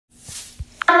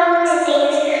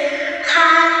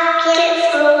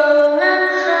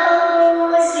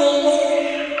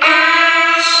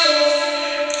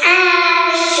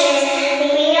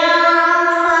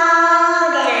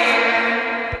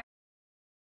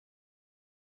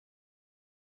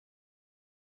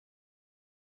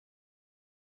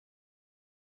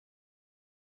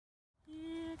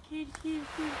Kitty, kitty,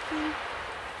 kitty, kitty.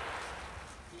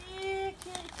 Yeah,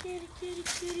 kitty, kitty, kitty,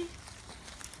 kitty.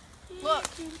 Yeah, Look,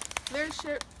 kitty. there's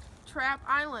Trap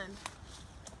Island.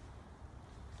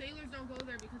 Sailors don't go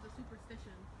there because of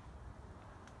superstition.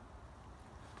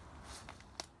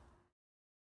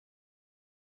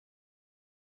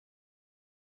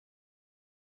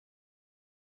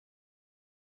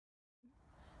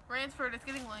 Ransford, it's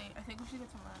getting late. I think we should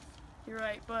get some rest. You're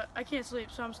right, but I can't sleep,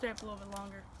 so I'm staying up a little bit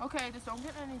longer. Okay, just don't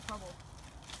get in any trouble.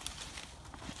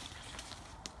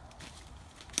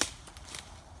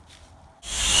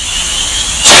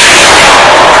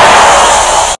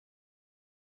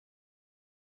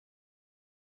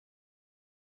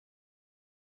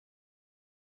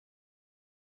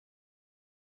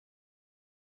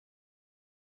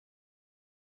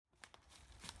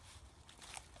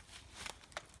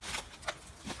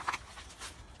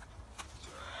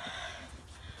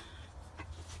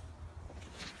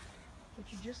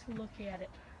 But you just look at it.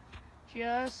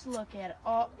 Just look at it.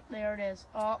 Oh, there it is.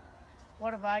 Oh,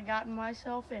 what have I gotten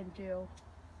myself into?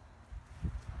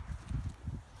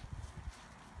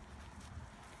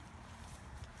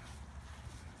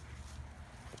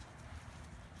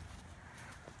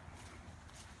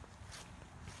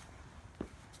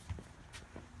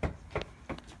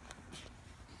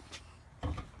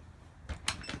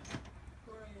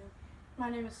 Who are you? My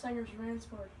name is Sanger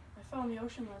Ransford. I fell in the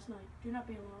ocean last night. Do not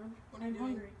be alarmed. What are you I'm doing?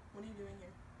 hungry. What are you doing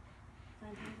here?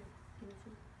 I'm hungry. Give me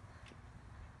food.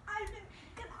 Ivan,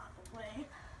 get out of the way.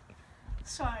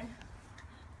 Sorry.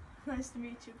 Nice to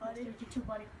meet you, buddy. Nice to meet you too,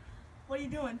 buddy. What are you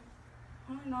doing?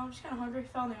 Oh, no, I'm just kind of hungry.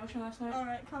 Fell in the ocean last night.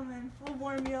 Alright, come in. We'll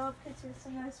warm you up, get you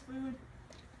some nice food.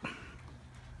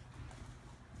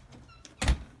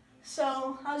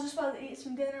 So, I was just about to eat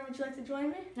some dinner. Would you like to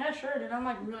join me? Yeah, sure, dude. I'm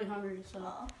like really hungry, so.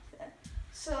 Oh, okay.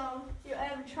 So, you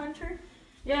average hunter?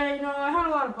 Yeah, you know, I hunt a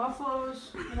lot of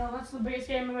buffaloes. You know, that's the biggest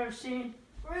game I've ever seen.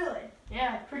 Really?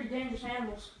 Yeah, pretty dangerous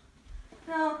animals.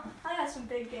 No, I got some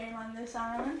big game on this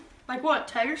island. Like what,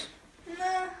 tigers?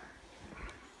 Nah,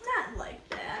 not like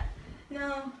that.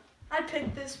 No, I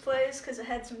picked this place because it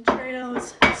had some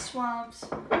trails, swamps,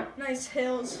 nice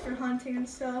hills for hunting and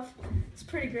stuff. It's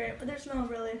pretty great, but there's no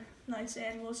really nice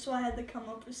animals, so I had to come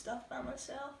up with stuff by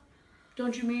myself.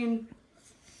 Don't you mean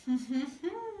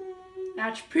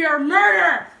that's pure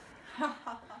murder?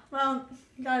 Well,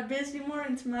 got a busy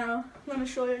morning tomorrow. I'm going to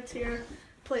show you to your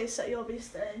place that you'll be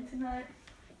staying tonight.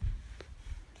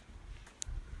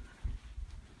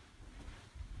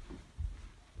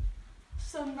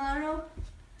 So tomorrow,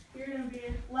 you're going to be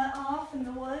let off in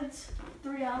the woods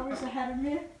 3 hours ahead of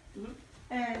me. Mhm.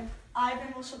 And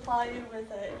Ivan will supply you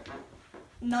with a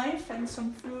knife and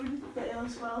some food that you'll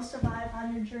as well survive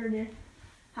on your journey.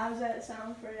 How's that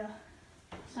sound for you?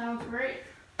 Sounds great.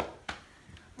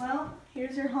 Well,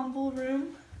 here's your humble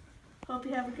room. Hope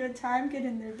you have a good time. Get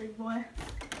in there, big boy.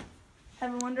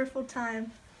 Have a wonderful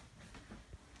time.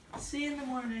 See you in the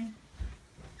morning.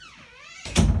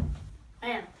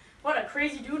 Man, what a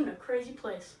crazy dude in a crazy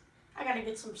place. I gotta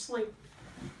get some sleep.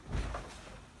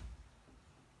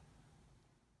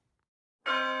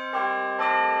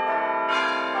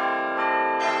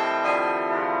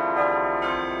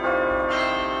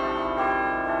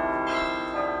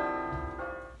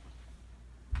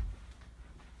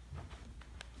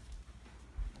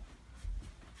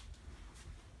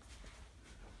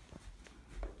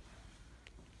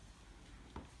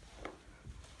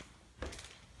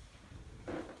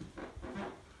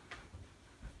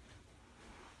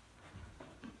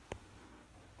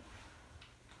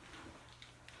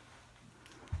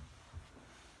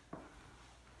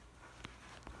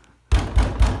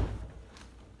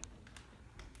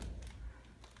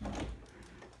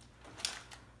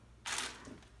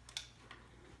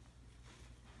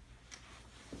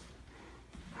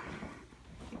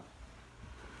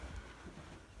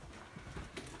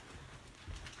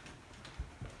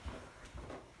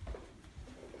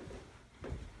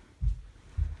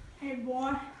 Hey,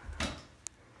 boy.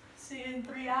 See you in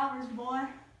 3 hours, boy.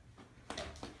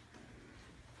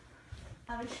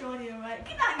 I was showing you, right?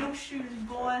 Get on your shoes,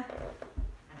 boy.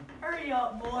 Hurry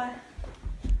up, boy.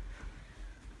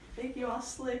 Think you're all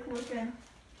slick looking.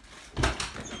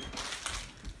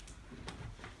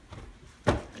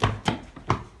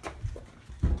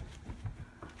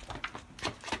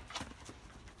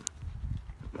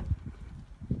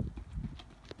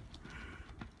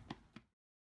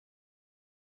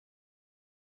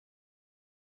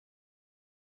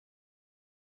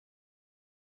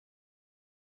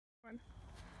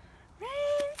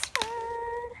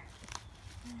 Ransford,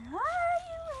 where are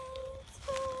you,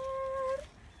 Ransford?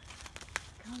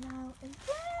 Come out and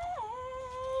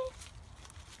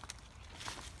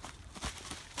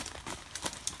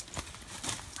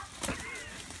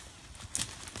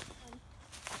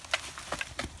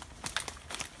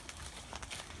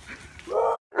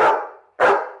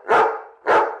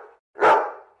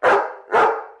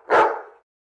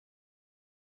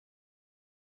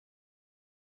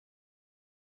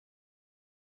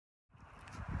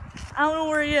I don't know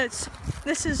where he is.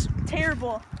 This is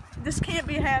terrible. This can't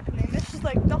be happening. This is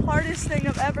like the hardest thing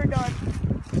I've ever done.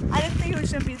 I didn't think it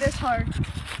was gonna be this hard.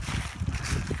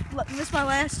 This is my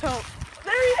last hope.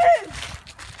 There he is!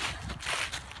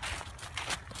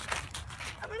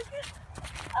 I'm gonna get...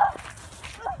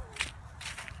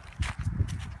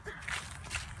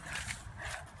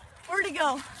 Where'd he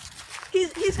go?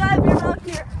 He's gotta be around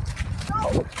here.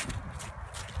 No!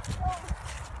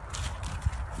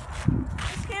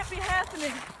 This can't be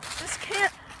happening. This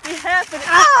can't be happening.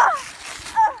 Ah!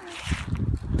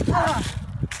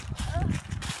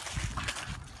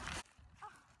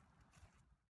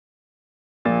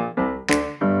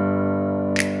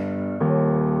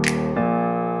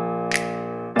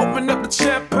 Open up the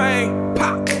champagne,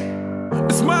 pop.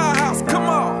 It's my house, come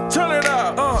on, turn it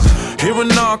up. Hear a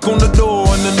knock on the door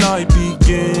and the night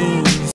begins.